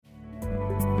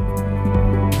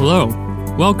Hello,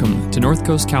 welcome to North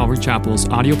Coast Calvary Chapel's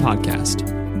audio podcast.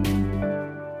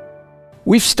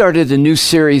 We've started a new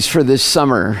series for this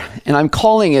summer, and I'm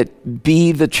calling it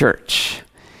Be the Church.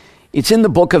 It's in the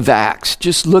book of Acts,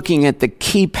 just looking at the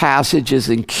key passages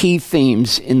and key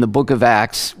themes in the book of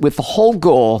Acts with the whole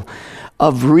goal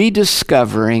of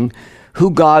rediscovering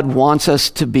who God wants us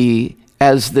to be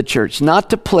as the church. Not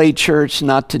to play church,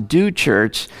 not to do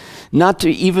church, not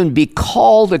to even be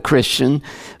called a Christian,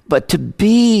 but to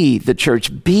be the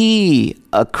church, be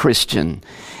a Christian.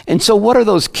 And so what are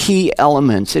those key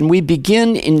elements? And we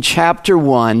begin in chapter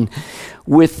 1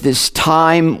 with this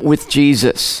time with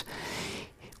Jesus.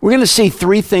 We're going to see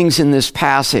three things in this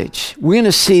passage. We're going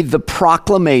to see the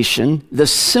proclamation, the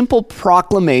simple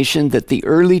proclamation that the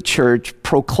early church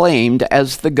proclaimed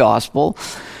as the gospel.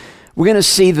 We're going to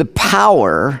see the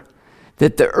power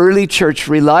that the early church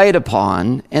relied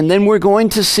upon, and then we're going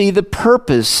to see the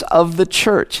purpose of the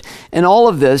church. And all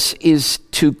of this is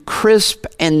to crisp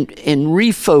and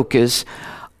refocus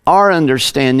our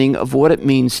understanding of what it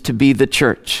means to be the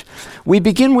church. We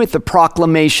begin with the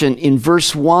proclamation in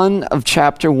verse 1 of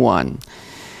chapter 1.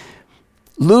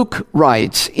 Luke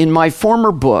writes, "In my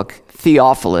former book,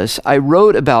 Theophilus, I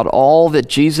wrote about all that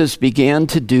Jesus began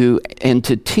to do and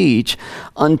to teach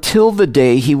until the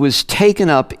day he was taken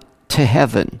up to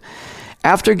heaven,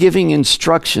 after giving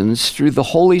instructions through the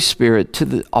Holy Spirit to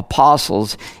the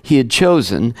apostles he had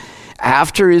chosen.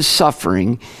 After his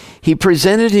suffering, he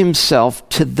presented himself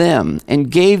to them and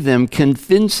gave them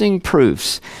convincing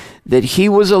proofs that he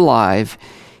was alive.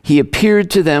 He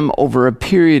appeared to them over a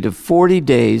period of 40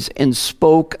 days and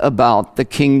spoke about the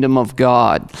kingdom of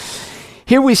God."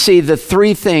 Here we see the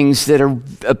three things that are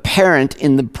apparent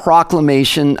in the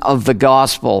proclamation of the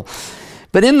gospel.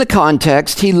 But in the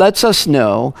context, he lets us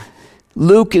know,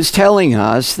 Luke is telling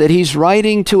us that he's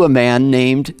writing to a man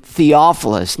named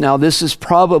Theophilus. Now, this is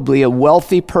probably a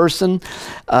wealthy person,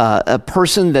 a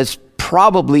person that's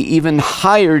probably even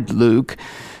hired Luke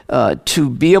to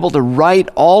be able to write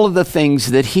all of the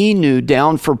things that he knew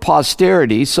down for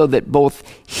posterity so that both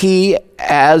he,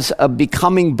 as a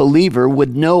becoming believer,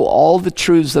 would know all the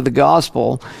truths of the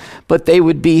gospel, but they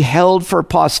would be held for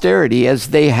posterity as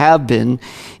they have been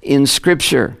in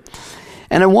Scripture.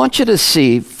 And I want you to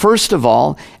see, first of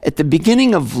all, at the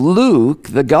beginning of Luke,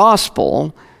 the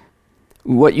gospel,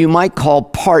 what you might call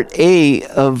part A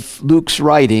of Luke's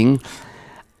writing,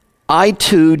 I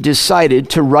too decided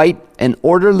to write an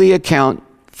orderly account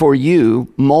for you,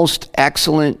 most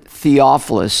excellent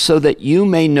Theophilus, so that you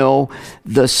may know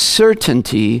the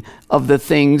certainty of the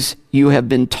things you have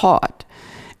been taught.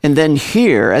 And then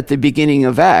here at the beginning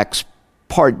of Acts,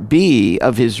 part B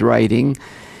of his writing,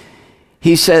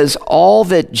 he says, all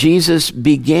that Jesus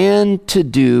began to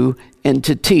do and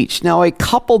to teach. Now, I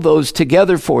couple those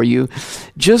together for you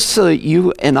just so that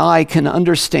you and I can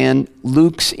understand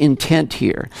Luke's intent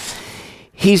here.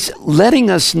 He's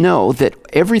letting us know that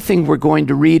everything we're going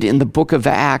to read in the book of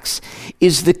Acts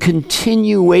is the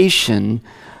continuation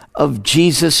of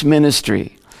Jesus'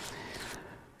 ministry.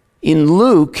 In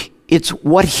Luke, it's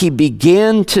what he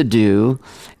began to do,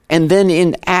 and then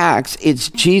in Acts, it's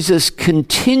Jesus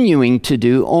continuing to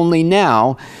do, only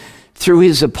now through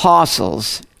his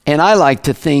apostles. And I like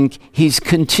to think he's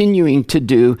continuing to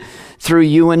do through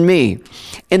you and me.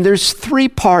 And there's three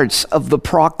parts of the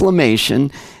proclamation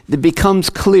that becomes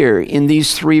clear in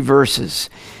these three verses.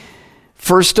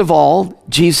 First of all,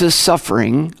 Jesus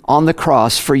suffering on the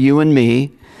cross for you and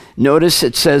me. Notice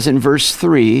it says in verse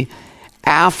 3,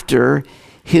 after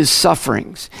his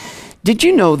sufferings. Did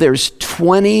you know there's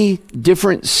 20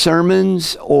 different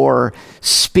sermons or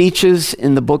speeches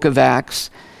in the book of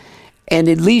Acts? And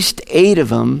at least 8 of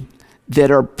them that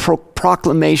are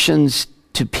proclamations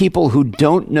to people who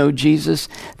don't know Jesus.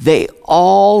 They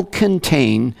all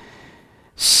contain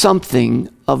something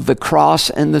of the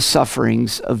cross and the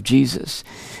sufferings of Jesus.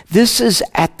 This is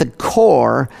at the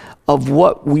core of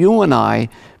what you and I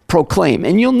proclaim.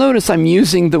 And you'll notice I'm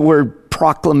using the word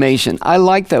proclamation. I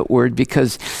like that word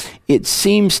because it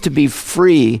seems to be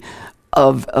free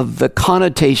of the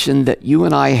connotation that you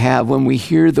and I have when we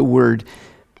hear the word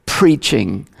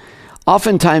preaching.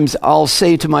 Oftentimes I'll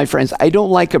say to my friends, I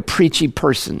don't like a preachy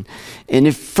person.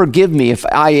 And forgive me if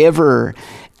I ever,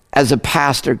 as a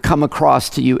pastor, come across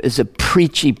to you as a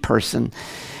preachy person.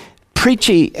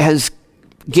 Preachy has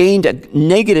gained a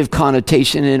negative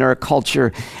connotation in our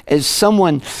culture as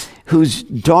someone who's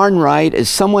darn right, as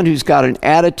someone who's got an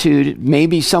attitude,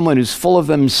 maybe someone who's full of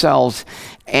themselves,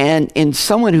 and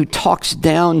someone who talks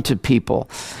down to people.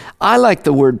 I like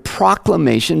the word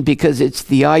proclamation because it's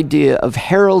the idea of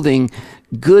heralding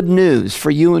good news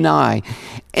for you and I.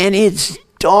 And it's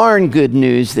darn good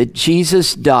news that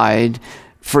Jesus died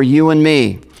for you and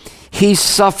me. He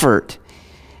suffered.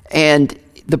 And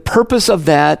the purpose of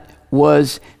that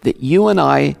was that you and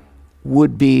I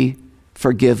would be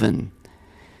forgiven.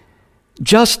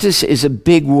 Justice is a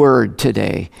big word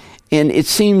today. And it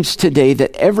seems today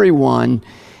that everyone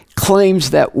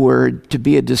claims that word to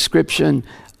be a description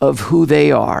of who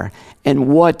they are and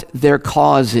what their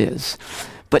cause is.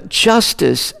 But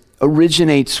justice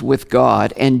originates with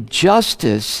God, and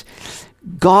justice,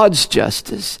 God's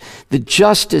justice, the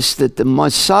justice that the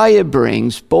Messiah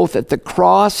brings both at the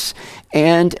cross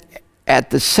and at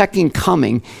the second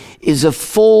coming, is a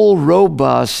full,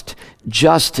 robust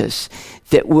justice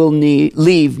that will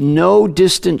leave no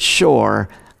distant shore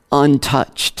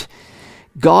untouched.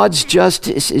 God's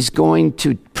justice is going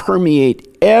to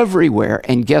permeate everywhere,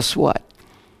 and guess what?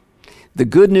 The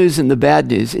good news and the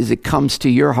bad news is it comes to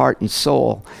your heart and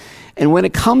soul. And when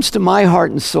it comes to my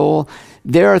heart and soul,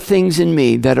 there are things in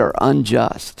me that are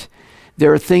unjust.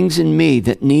 There are things in me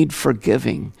that need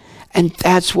forgiving. And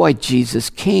that's why Jesus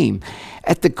came.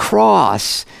 At the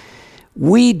cross,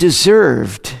 we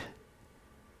deserved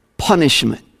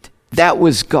punishment. That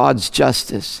was God's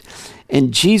justice.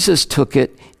 And Jesus took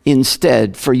it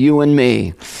instead for you and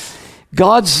me.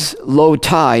 God's low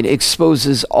tide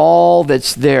exposes all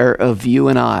that's there of you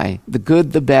and I, the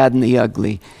good, the bad, and the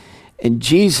ugly. And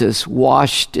Jesus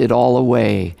washed it all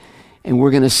away. And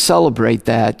we're going to celebrate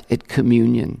that at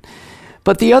communion.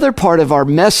 But the other part of our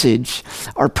message,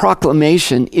 our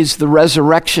proclamation, is the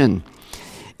resurrection.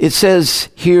 It says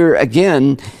here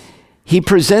again, he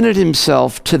presented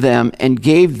himself to them and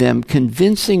gave them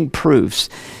convincing proofs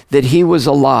that he was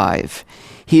alive.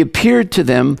 He appeared to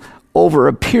them over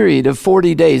a period of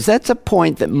 40 days. That's a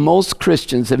point that most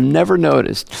Christians have never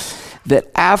noticed, that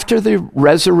after the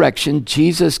resurrection,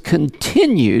 Jesus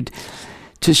continued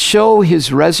to show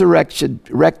his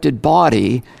resurrected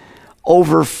body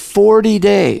over 40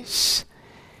 days,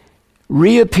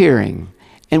 reappearing.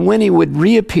 And when he would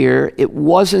reappear, it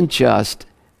wasn't just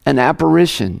an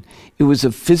apparition. It was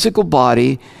a physical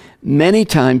body. Many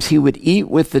times he would eat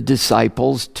with the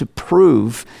disciples to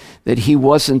prove that he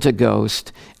wasn't a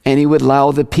ghost, and he would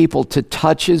allow the people to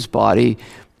touch his body,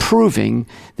 proving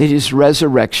that his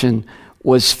resurrection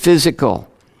was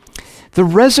physical. The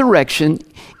resurrection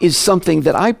is something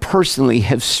that I personally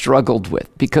have struggled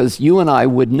with, because you and I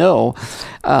would know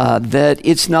that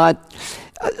it's not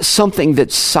something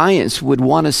that science would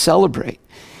want to celebrate.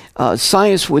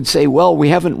 Science would say, well, we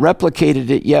haven't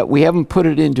replicated it yet, we haven't put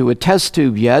it into a test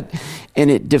tube yet, and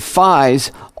it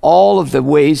defies all of the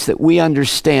ways that we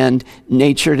understand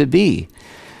nature to be.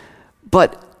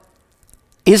 But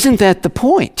isn't that the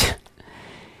point?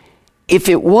 If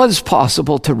it was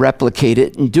possible to replicate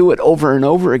it and do it over and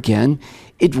over again,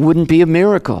 it wouldn't be a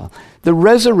miracle. The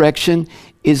resurrection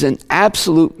is an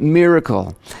absolute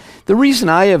miracle. The reason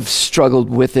I have struggled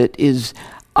with it is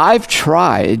I've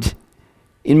tried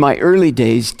in my early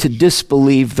days to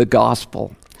disbelieve the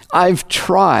gospel. I've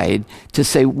tried to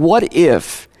say, what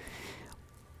if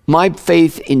my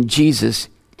faith in Jesus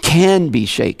can be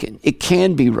shaken? It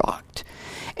can be rocked.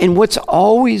 And what's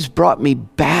always brought me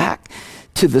back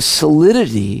to the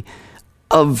solidity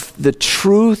of the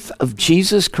truth of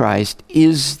Jesus Christ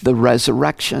is the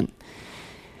resurrection.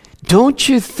 Don't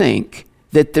you think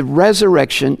that the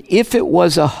resurrection, if it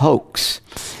was a hoax,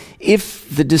 if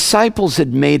the disciples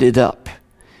had made it up,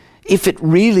 if it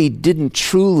really didn't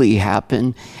truly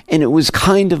happen, and it was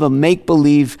kind of a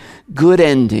make-believe good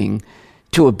ending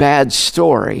to a bad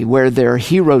story where their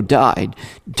hero died,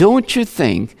 don't you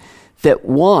think that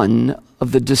one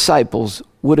of the disciples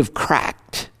would have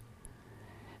cracked?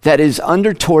 That is,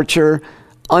 under torture,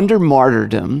 under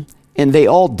martyrdom, and they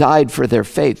all died for their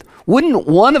faith. Wouldn't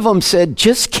one of them said,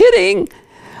 just kidding,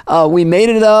 we made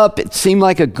it up, it seemed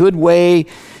like a good way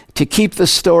to keep the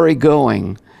story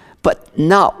going? But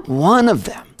not one of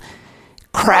them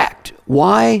cracked.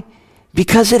 Why?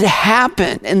 Because it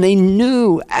happened, and they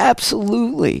knew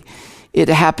absolutely it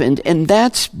happened. And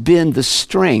that's been the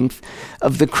strength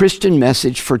of the Christian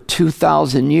message for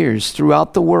 2,000 years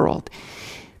throughout the world.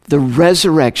 The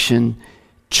resurrection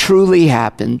truly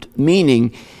happened,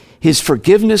 meaning his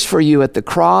forgiveness for you at the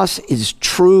cross is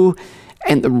true,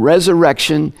 and the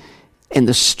resurrection and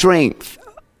the strength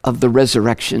of the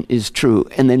resurrection is true.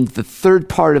 And then the third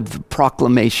part of the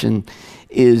proclamation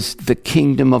is the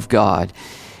kingdom of God.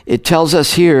 It tells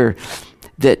us here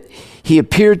that he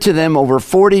appeared to them over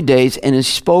 40 days and he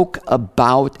spoke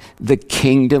about the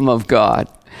kingdom of God.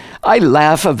 I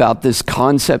laugh about this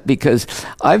concept because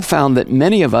I've found that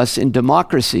many of us in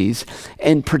democracies,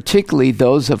 and particularly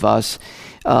those of us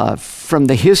from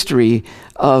the history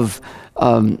of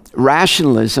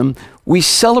rationalism, we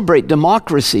celebrate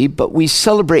democracy, but we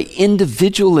celebrate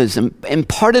individualism. And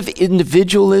part of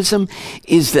individualism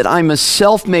is that I'm a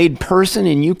self-made person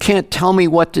and you can't tell me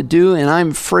what to do, and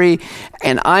I'm free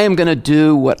and I am going to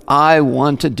do what I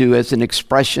want to do as an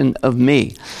expression of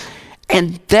me.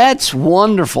 And that's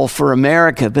wonderful for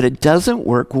America, but it doesn't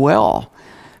work well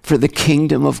for the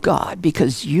kingdom of God,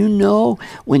 because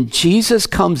when Jesus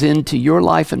comes into your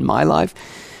life and my life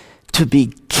to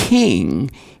be king,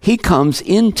 he comes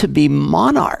in to be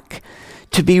monarch,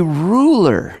 to be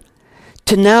ruler,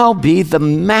 to now be the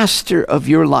master of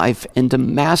your life and the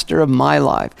master of my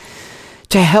life,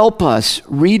 to help us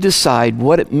redecide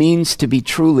what it means to be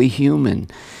truly human,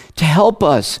 to help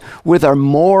us with our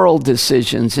moral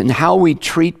decisions and how we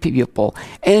treat people,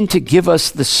 and to give us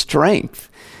the strength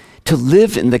to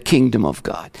live in the kingdom of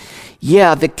God.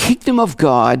 Yeah, the kingdom of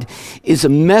God is a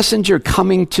messenger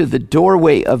coming to the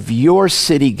doorway of your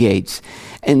city gates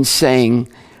and saying,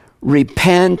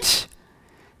 repent.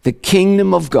 The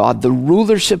kingdom of God, the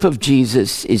rulership of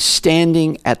Jesus is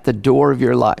standing at the door of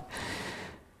your life.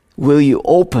 Will you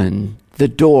open the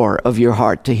door of your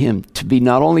heart to him to be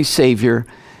not only Savior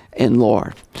and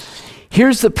Lord?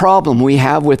 Here's the problem we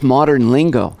have with modern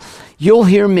lingo. You'll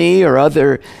hear me or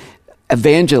other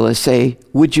evangelists say,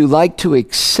 would you like to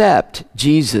accept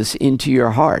Jesus into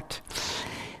your heart?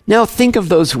 Now think of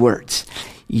those words.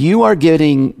 You are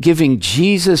giving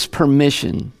Jesus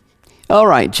permission. All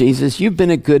right, Jesus, you've been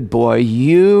a good boy.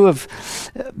 You have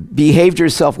behaved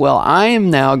yourself well. I am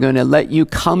now going to let you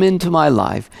come into my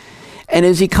life. And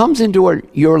as he comes into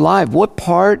your life, what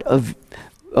part of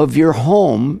your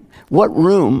home, what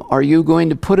room are you going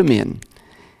to put him in?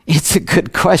 It's a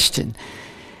good question.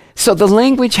 So the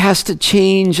language has to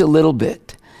change a little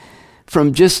bit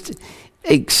from just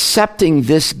accepting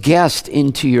this guest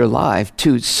into your life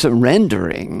to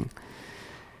surrendering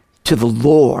to the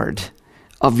Lord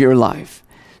of your life.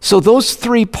 So those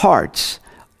three parts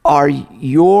are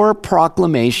your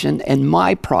proclamation and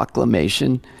my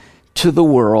proclamation to the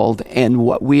world and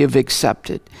what we have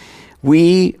accepted.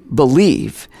 We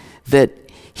believe that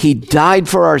he died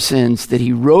for our sins, that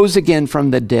he rose again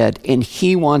from the dead, and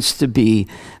he wants to be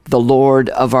the Lord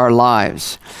of our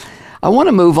lives. I want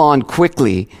to move on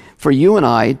quickly for you and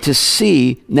I to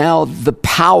see now the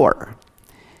power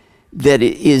that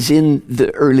is in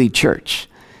the early church.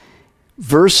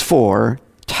 Verse 4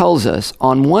 tells us,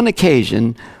 on one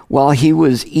occasion, while he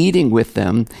was eating with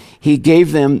them, he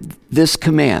gave them this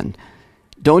command: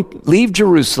 don't leave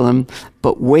Jerusalem,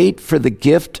 but wait for the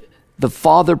gift the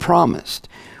Father promised,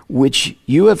 which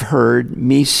you have heard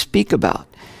me speak about.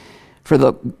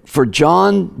 For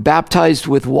John baptized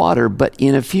with water, but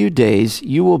in a few days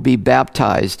you will be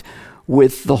baptized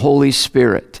with the Holy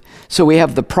Spirit. So we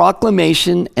have the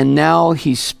proclamation, and now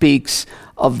he speaks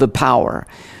of the power.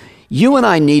 You and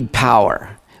I need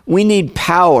power. We need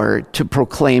power to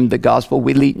proclaim the gospel.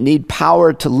 We need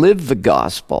power to live the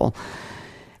gospel.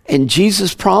 And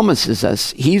Jesus promises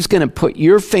us he's going to put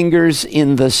your fingers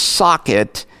in the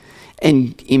socket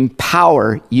and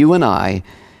empower you and I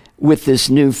with this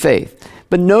new faith.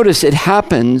 But notice it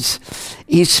happens,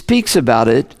 he speaks about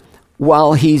it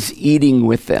while he's eating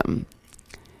with them.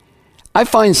 I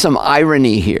find some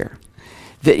irony here,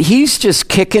 that he's just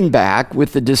kicking back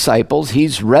with the disciples.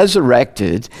 He's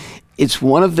resurrected. It's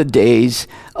one of the days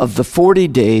of the 40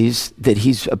 days that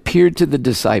he's appeared to the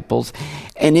disciples.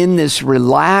 And in this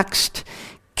relaxed,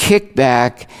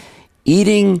 kickback,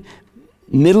 eating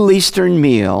Middle Eastern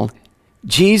meal,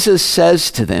 Jesus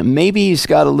says to them, maybe he's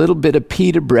got a little bit of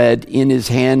pita bread in his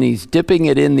hand, he's dipping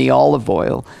it in the olive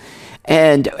oil,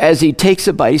 and as he takes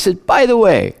a bite, he says, by the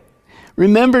way,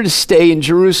 remember to stay in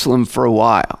Jerusalem for a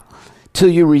while till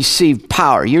you receive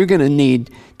power. You're going to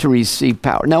need to receive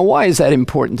power. Now, why is that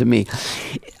important to me?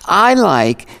 I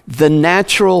like the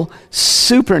natural,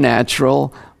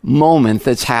 supernatural moment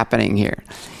that's happening here.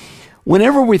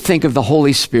 Whenever we think of the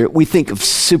Holy Spirit, we think of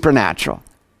supernatural,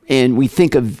 and we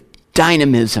think of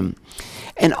dynamism.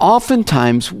 And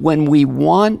oftentimes when we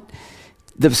want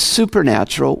the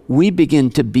supernatural, we begin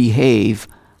to behave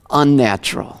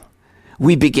unnatural.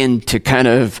 We begin to kind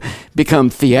of become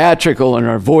theatrical, and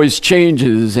our voice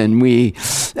changes, and we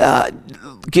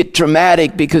get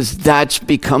dramatic because that's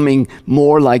becoming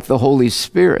more like the Holy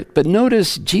Spirit. But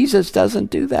notice Jesus doesn't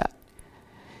do that.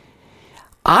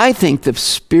 I think the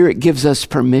Spirit gives us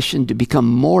permission to become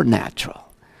more natural.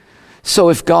 So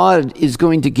if God is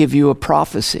going to give you a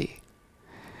prophecy,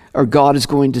 or God is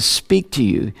going to speak to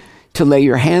you to lay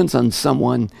your hands on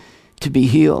someone to be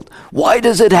healed, why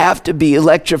does it have to be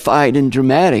electrified and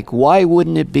dramatic? Why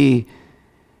wouldn't it be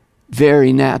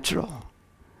very natural?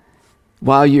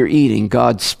 while you're eating,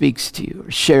 God speaks to you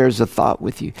or shares a thought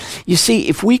with you. You see,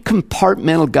 if we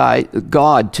compartmentalize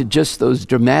God to just those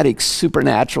dramatic,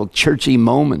 supernatural, churchy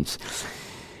moments,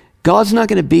 God's not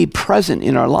going to be present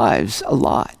in our lives a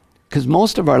lot because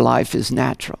most of our life is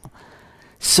natural.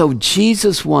 So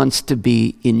Jesus wants to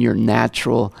be in your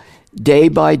natural,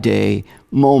 day-by-day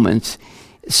moments,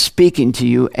 speaking to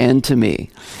you and to me.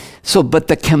 So, but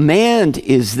the command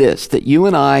is this, that you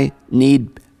and I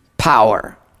need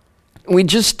power. We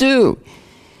just do.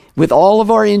 With all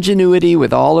of our ingenuity,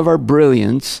 with all of our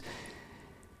brilliance,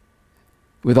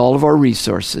 with all of our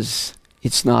resources,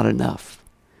 it's not enough.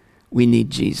 We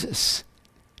need Jesus.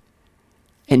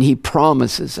 And he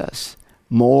promises us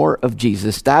more of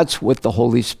Jesus. That's what the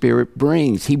Holy Spirit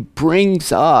brings. He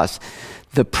brings us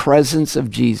the presence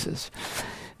of Jesus.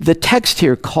 The text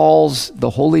here calls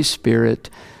the Holy Spirit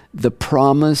the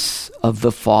promise of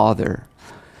the Father.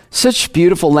 Such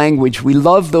beautiful language. We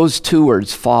love those two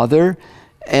words, Father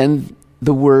and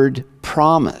the word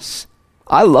promise.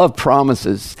 I love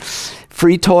promises.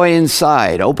 Free toy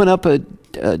inside. Open up a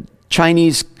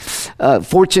Chinese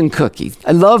fortune cookie.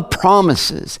 I love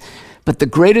promises. But the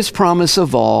greatest promise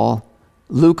of all,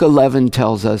 Luke 11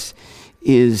 tells us,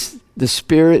 is the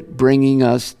Spirit bringing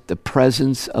us the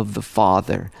presence of the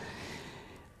Father.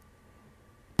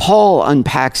 Paul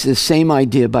unpacks this same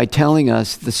idea by telling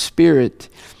us the Spirit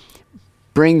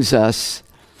brings us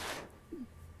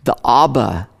the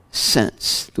Abba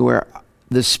sense, where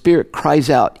the Spirit cries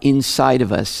out inside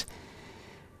of us,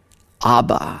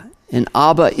 Abba. And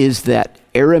Abba is that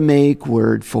Aramaic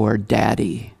word for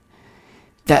daddy,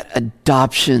 that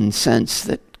adoption sense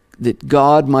that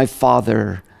God, my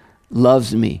Father,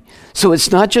 loves me. So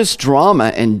it's not just drama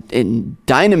and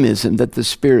dynamism that the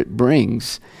Spirit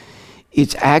brings.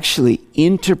 It's actually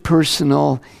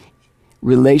interpersonal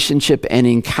relationship and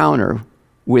encounter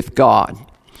with God.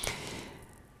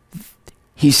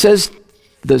 He says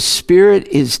the Spirit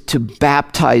is to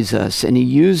baptize us, and he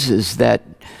uses that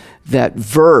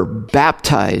verb,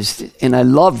 baptized, and I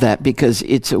love that because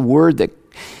it's a word that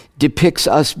depicts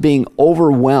us being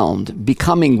overwhelmed,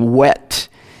 becoming wet,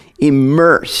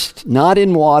 immersed, not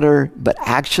in water, but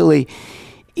actually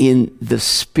in the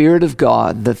Spirit of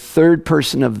God, the third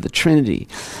person of the Trinity.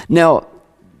 Now,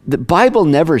 the Bible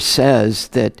never says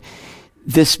that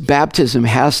this baptism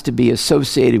has to be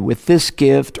associated with this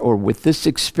gift or with this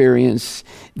experience,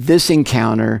 this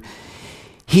encounter.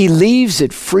 He leaves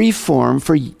it free form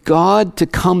for God to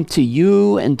come to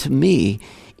you and to me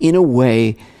in a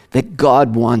way that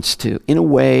God wants to, in a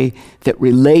way that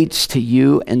relates to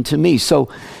you and to me. So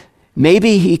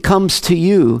maybe he comes to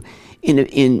you in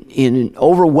an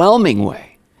overwhelming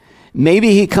way.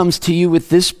 Maybe he comes to you with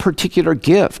this particular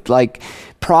gift, like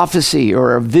prophecy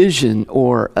or a vision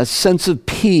or a sense of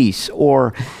peace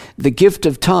or the gift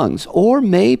of tongues. Or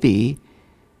maybe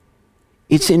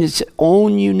it's in its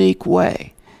own unique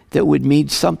way that would mean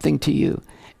something to you.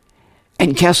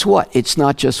 And guess what? It's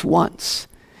not just once.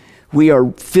 We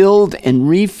are filled and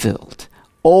refilled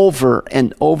over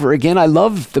and over again. I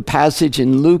love the passage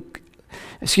in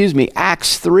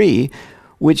Acts 3,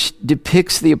 which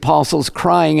depicts the apostles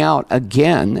crying out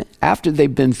again after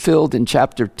they've been filled in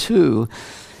chapter 2.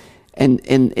 And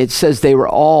it says they were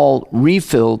all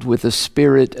refilled with the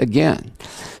Spirit again.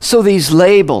 So these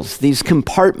labels, these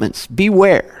compartments,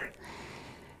 beware.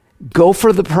 Go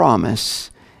for the promise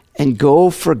and go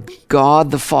for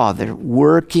God the Father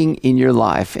working in your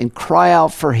life and cry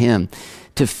out for him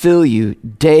to fill you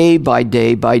day by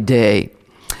day by day.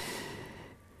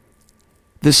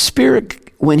 The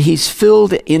Spirit, when he's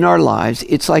filled in our lives,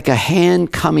 it's like a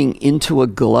hand coming into a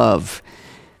glove,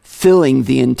 filling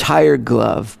the entire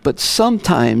glove. But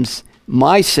sometimes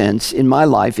my sense in my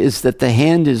life is that the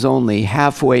hand is only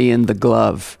halfway in the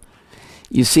glove.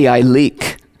 You see, I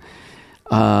leak.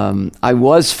 I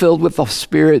was filled with the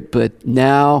Spirit, but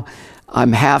now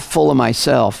I'm half full of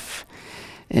myself.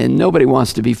 And nobody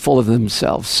wants to be full of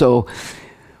themselves. So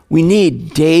we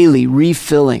need daily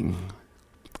refilling,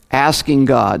 asking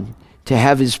God to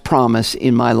have his promise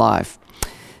in my life.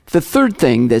 The third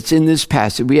thing that's in this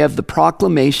passage, we have the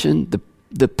proclamation,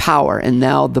 the power, and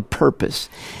now the purpose.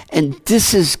 And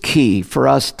this is key for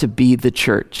us to be the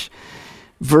church.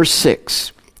 Verse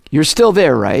 6. You're still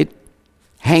there, right?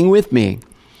 Hang with me.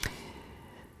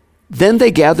 Then they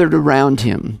gathered around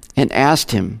him and asked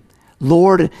him,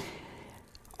 Lord,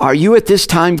 are you at this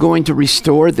time going to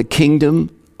restore the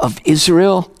kingdom of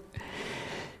Israel?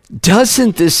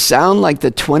 Doesn't this sound like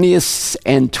the 20th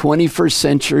and 21st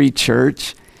century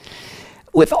church?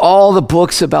 with all the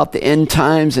books about the end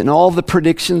times and all the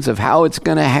predictions of how it's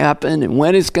going to happen and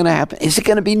when it's going to happen. Is it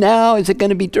going to be now? Is it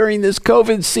going to be during this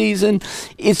COVID season?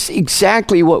 It's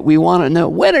exactly what we want to know.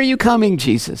 When are you coming,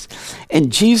 Jesus? And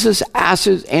Jesus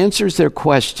answers their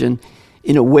question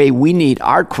in a way we need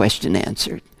our question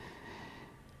answered.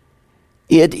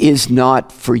 It is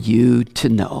not for you to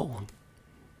know.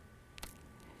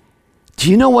 Do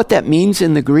you know what that means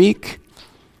in the Greek?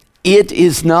 It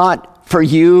is not for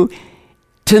you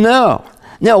to know.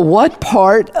 Now, what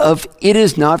part of it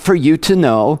is not for you to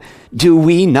know do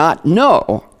we not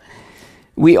know?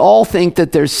 We all think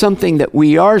that there's something that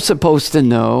we are supposed to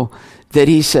know that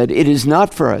he said it is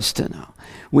not for us to know.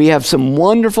 We have some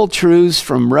wonderful truths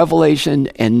from Revelation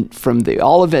and from the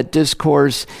Olivet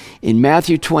Discourse in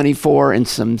Matthew 24 and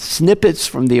some snippets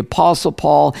from the Apostle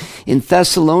Paul in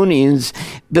Thessalonians.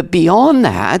 But beyond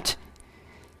that,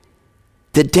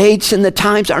 the dates and the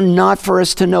times are not for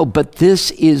us to know, but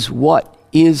this is what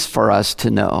is for us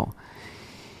to know.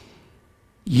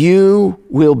 You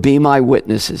will be my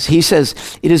witnesses. He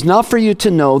says, it is not for you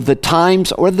to know the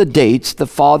times or the dates the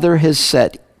Father has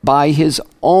set by his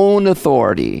own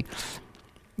authority.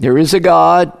 There is a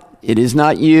God. It is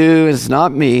not you. It's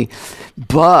not me.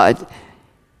 But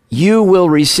you will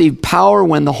receive power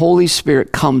when the Holy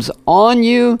Spirit comes on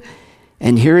you.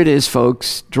 And here it is,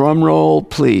 folks. Drum roll,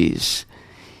 please.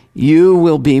 You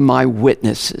will be my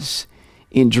witnesses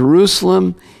in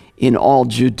Jerusalem, in all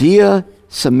Judea,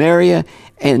 Samaria,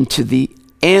 and to the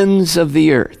ends of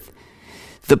the earth.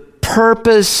 The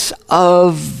purpose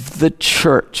of the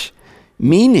church,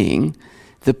 meaning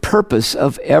the purpose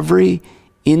of every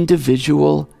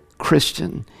individual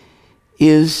Christian,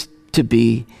 is to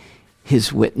be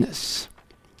his witness.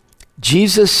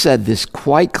 Jesus said this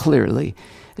quite clearly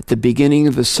at the beginning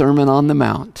of the Sermon on the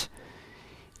Mount.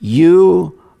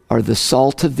 You are the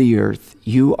salt of the earth.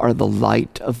 You are the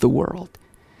light of the world.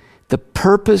 The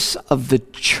purpose of the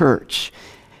church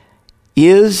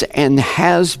is and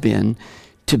has been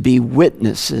to be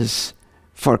witnesses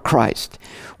for Christ.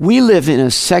 We live in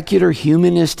a secular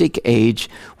humanistic age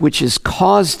which has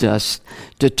caused us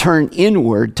to turn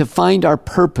inward to find our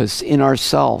purpose in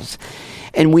ourselves.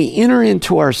 And we enter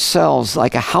into ourselves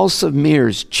like a house of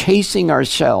mirrors, chasing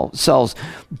ourselves,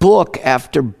 book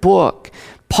after book,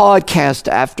 podcast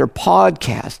after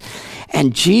podcast.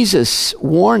 And Jesus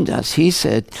warned us. He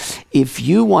said, if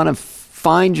you want to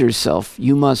find yourself,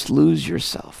 you must lose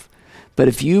yourself. But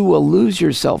if you will lose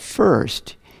yourself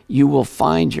first, you will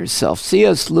find yourself.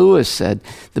 C.S. Lewis said,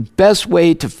 the best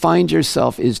way to find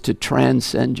yourself is to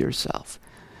transcend yourself.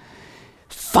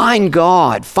 Find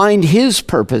God, find his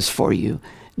purpose for you,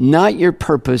 not your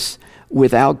purpose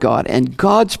without God. And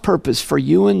God's purpose for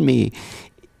you and me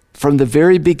from the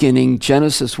very beginning,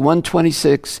 Genesis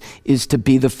 1:26, is to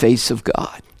be the face of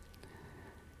God.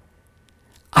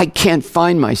 I can't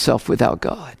find myself without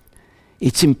God.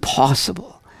 It's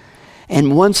impossible.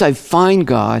 And once I find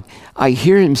God, I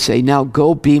hear him say, now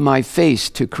go be my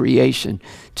face to creation,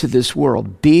 to this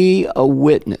world. Be a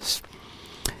witness.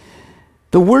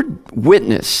 The word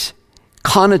witness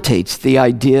connotates the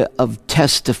idea of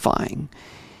testifying.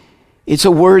 It's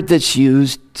a word that's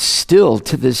used still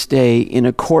to this day in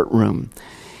a courtroom.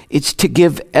 It's to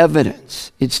give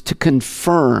evidence. It's to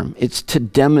confirm. It's to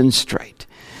demonstrate.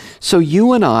 So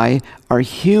you and I are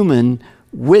human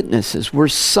witnesses. We're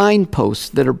signposts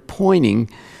that are pointing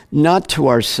not to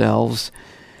ourselves,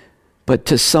 but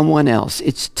to someone else.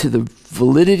 It's to the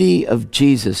validity of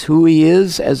Jesus, who he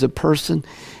is as a person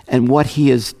and what he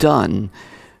has done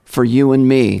for you and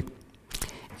me.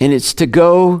 And it's to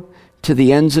go to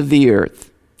the ends of the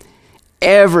earth.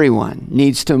 Everyone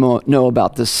needs to know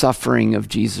about the suffering of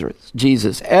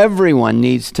Jesus. Everyone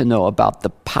needs to know about the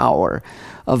power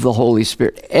of the Holy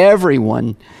Spirit.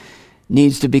 Everyone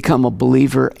needs to become a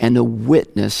believer and a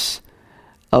witness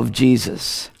of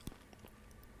Jesus.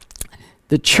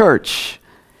 The church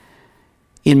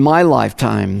in my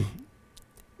lifetime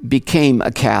became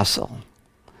a castle.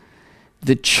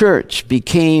 The church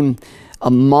became a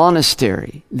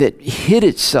monastery that hid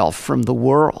itself from the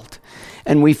world.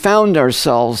 And we found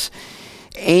ourselves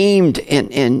aimed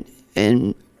and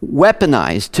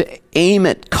weaponized to aim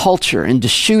at culture and to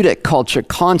shoot at culture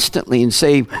constantly and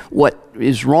say what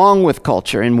is wrong with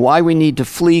culture and why we need to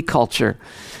flee culture.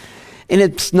 And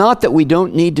it's not that we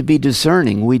don't need to be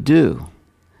discerning, we do.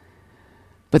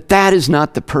 But that is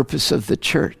not the purpose of the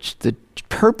church. The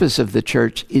purpose of the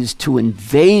church is to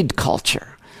invade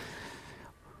culture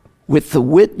with the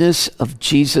witness of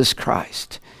Jesus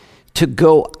Christ, to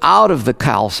go out of the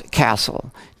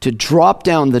castle, to drop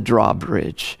down the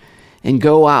drawbridge and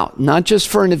go out, not just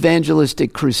for an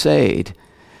evangelistic crusade,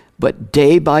 but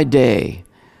day by day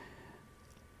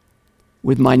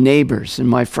with my neighbors and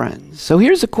my friends. So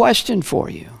here's a question for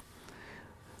you.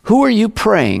 Who are you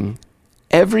praying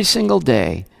every single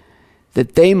day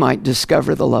that they might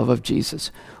discover the love of Jesus?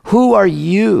 Who are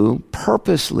you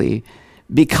purposely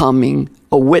becoming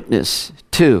a witness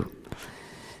to?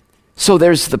 So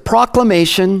there's the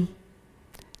proclamation,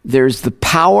 there's the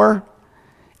power,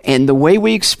 and the way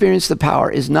we experience the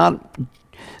power is not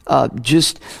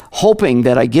just hoping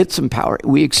that I get some power.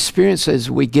 We experience it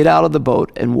as we get out of the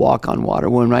boat and walk on water.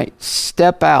 When I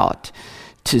step out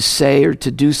to say or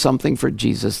to do something for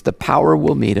Jesus, the power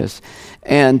will meet us.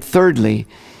 And thirdly,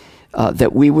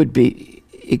 that we would be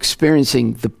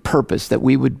experiencing the purpose, that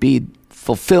we would be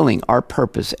fulfilling our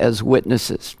purpose as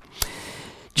witnesses.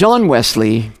 John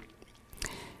Wesley,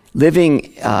 living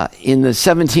in the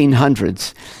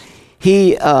 1700s,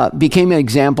 he became an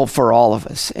example for all of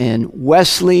us. And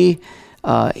Wesley,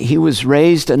 he was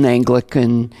raised an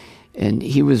Anglican, and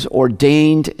he was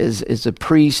ordained as a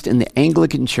priest in the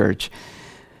Anglican Church.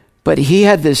 But he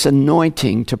had this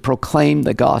anointing to proclaim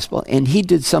the gospel, and he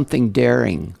did something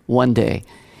daring one day.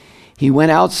 He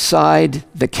went outside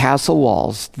the castle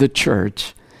walls, the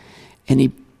church, and he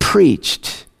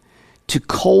preached to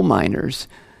coal miners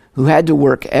who had to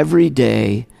work every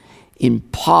day in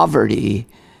poverty.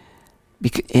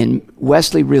 And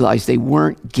Wesley realized they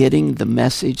weren't getting the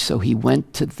message, so he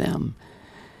went to them.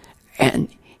 And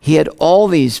he had all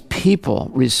these people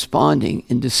responding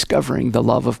and discovering the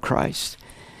love of Christ.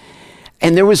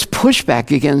 And there was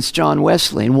pushback against John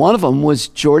Wesley. And one of them was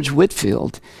George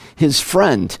Whitefield, his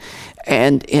friend.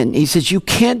 And he says, you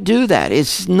can't do that.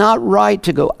 It's not right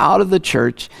to go out of the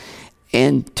church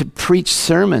and to preach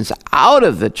sermons out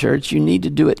of the church. You need to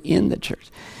do it in the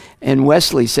church. And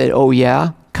Wesley said, oh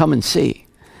yeah, come and see.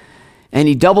 And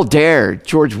he double dared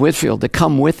George Whitefield to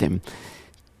come with him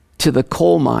to the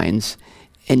coal mines.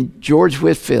 And George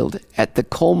Whitefield, at the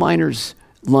coal miners'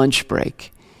 lunch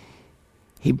break,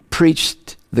 he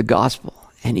preached the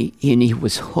gospel, and he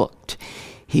was hooked.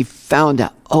 He found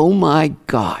out, oh my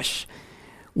gosh,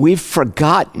 we've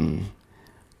forgotten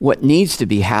what needs to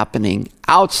be happening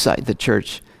outside the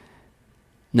church,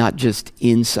 not just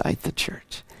inside the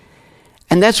church.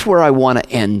 And that's where I want to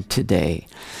end today.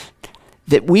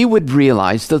 That we would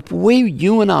realize that the way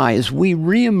you and I, as we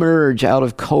reemerge out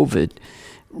of COVID,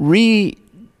 redoing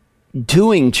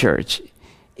church,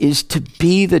 is to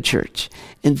be the church.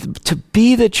 And to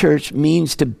be the church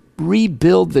means to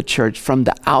rebuild the church from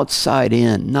the outside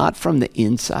in, not from the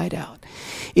inside out.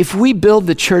 If we build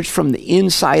the church from the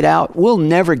inside out, we'll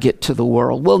never get to the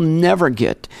world. We'll never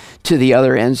get to the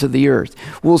other ends of the earth.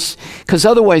 Because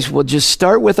otherwise we'll just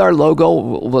start with our logo,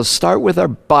 we'll start with our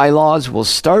bylaws, we'll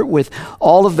start with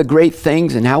all of the great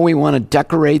things and how we want to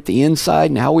decorate the inside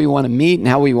and how we want to meet and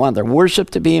how we want their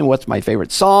worship to be and what's my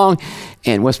favorite song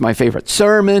and what's my favorite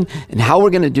sermon and how we're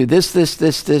going to do this.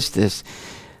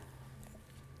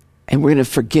 And we're going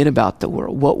to forget about the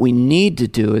world. What we need to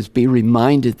do is be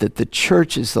reminded that the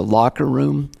church is the locker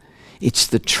room. It's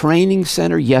the training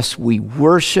center. Yes, we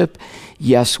worship.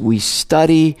 Yes, we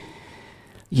study.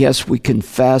 Yes, we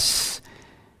confess.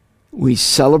 We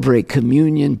celebrate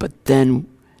communion. But then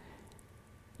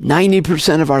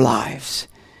 90% of our lives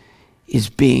is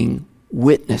being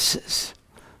witnesses,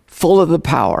 full of the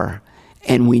power.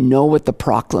 And we know what the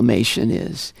proclamation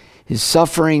is. His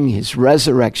suffering, his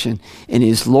resurrection, and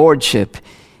his lordship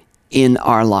in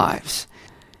our lives.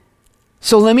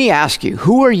 So let me ask you,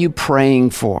 who are you praying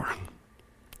for?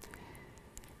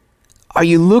 Are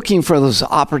you looking for those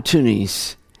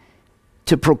opportunities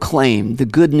to proclaim the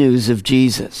good news of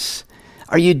Jesus?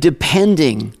 Are you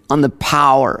depending on the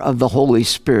power of the Holy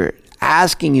Spirit,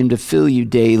 asking him to fill you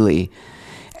daily?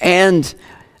 And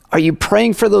are you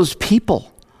praying for those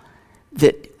people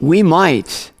that we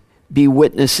might be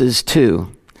witnesses to?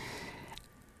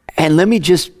 And let me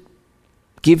just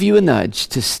give you a nudge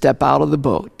to step out of the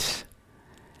boat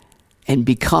and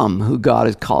become who God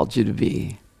has called you to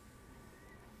be.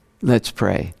 Let's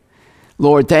pray.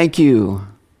 Lord, thank you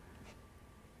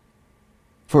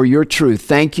for your truth.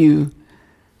 Thank you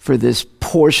for this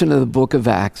portion of the book of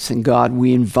Acts. And God,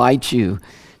 we invite you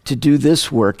to do this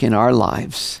work in our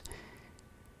lives.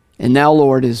 And now,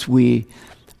 Lord, as we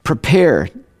prepare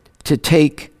to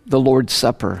take the Lord's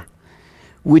Supper,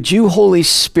 would you, Holy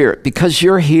Spirit, because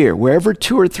you're here, wherever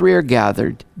 2 or 3 are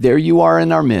gathered, there you are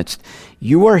in our midst,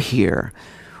 you are here,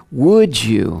 would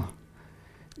you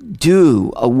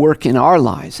do a work in our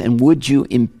lives, and would you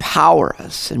empower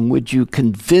us, and would you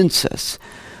convince us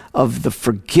of the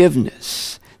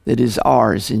forgiveness that is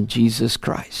ours in Jesus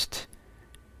Christ?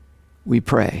 We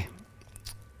pray.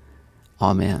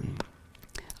 Amen.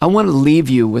 I want to leave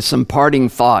you with some parting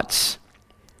thoughts.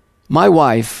 My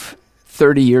wife,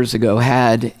 30 years ago,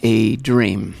 had a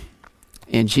dream,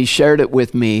 and she shared it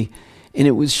with me, and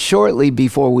it was shortly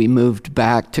before we moved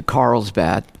back to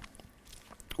Carlsbad.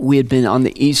 We had been on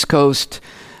the East Coast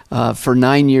for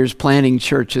 9 years planting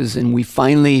churches, and we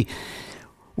finally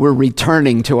were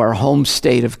returning to our home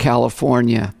state of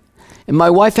California. And my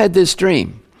wife had this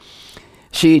dream.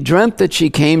 She dreamt that she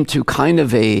came to kind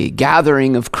of a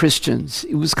gathering of Christians.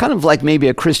 It was kind of like maybe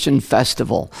a Christian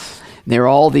festival. There were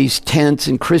all these tents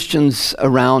and Christians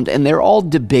around, and they're all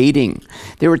debating.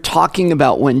 They were talking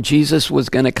about when Jesus was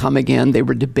going to come again. They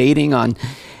were debating on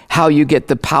how you get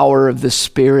the power of the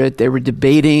Spirit. They were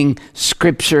debating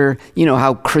Scripture. You know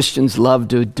how Christians love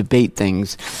to debate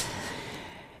things.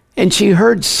 And she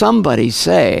heard somebody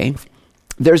say,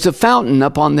 there's a fountain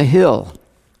up on the hill,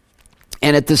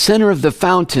 and at the center of the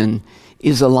fountain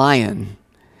is a lion.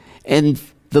 And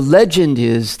the legend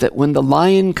is that when the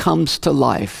lion comes to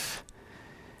life,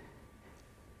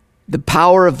 the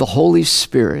power of the Holy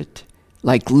Spirit,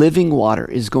 like living water,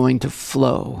 is going to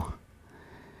flow.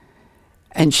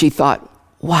 And she thought,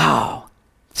 wow,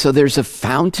 so there's a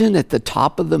fountain at the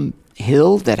top of the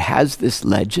hill that has this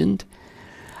legend?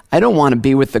 I don't want to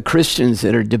be with the Christians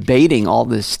that are debating all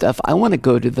this stuff. I want to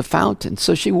go to the fountain.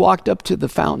 So she walked up to the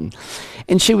fountain,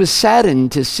 and she was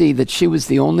saddened to see that she was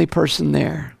the only person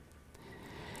there.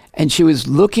 And she was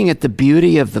looking at the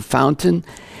beauty of the fountain,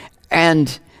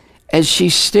 and as she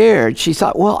stared, she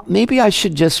thought, well, maybe I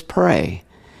should just pray.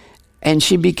 And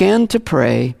she began to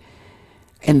pray,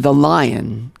 and the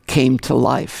lion came to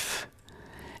life.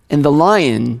 And the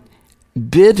lion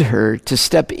bid her to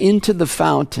step into the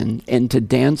fountain and to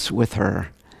dance with her.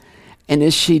 And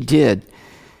as she did,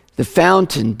 the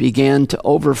fountain began to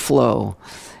overflow,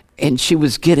 and she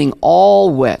was getting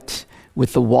all wet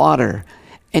with the water.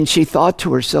 And she thought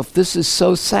to herself, this is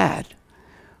so sad.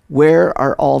 Where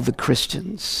are all the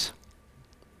Christians?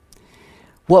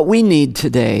 What we need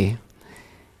today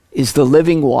is the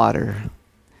living water,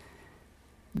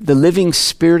 the living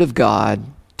Spirit of God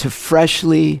to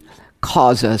freshly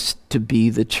cause us to be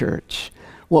the church.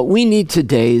 What we need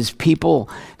today is people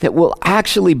that will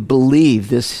actually believe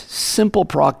this simple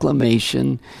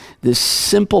proclamation, this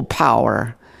simple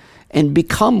power, and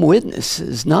become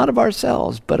witnesses, not of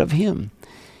ourselves, but of Him.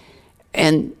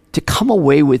 And to come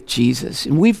away with Jesus.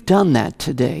 And we've done that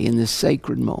today in this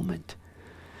sacred moment.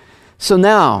 So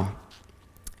now,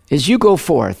 as you go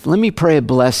forth, let me pray a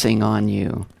blessing on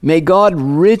you. May God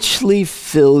richly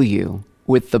fill you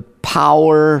with the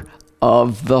power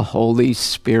of the Holy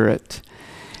Spirit.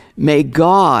 May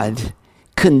God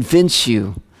convince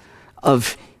you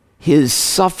of His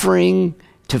suffering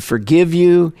to forgive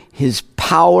you, His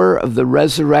power of the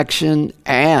resurrection,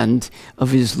 and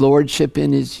of His lordship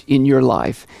in your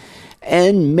life.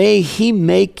 And may He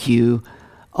make you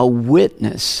a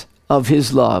witness of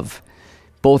His love,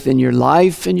 both in your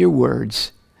life and your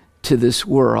words, to this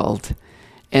world.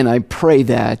 And I pray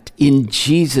that in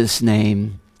Jesus'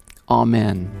 name.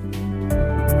 Amen.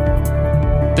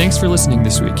 Thanks for listening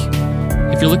this week.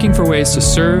 If you're looking for ways to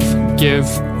serve, give,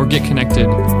 or get connected,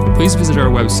 please visit our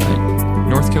website,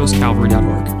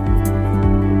 northcoastcalvary.org.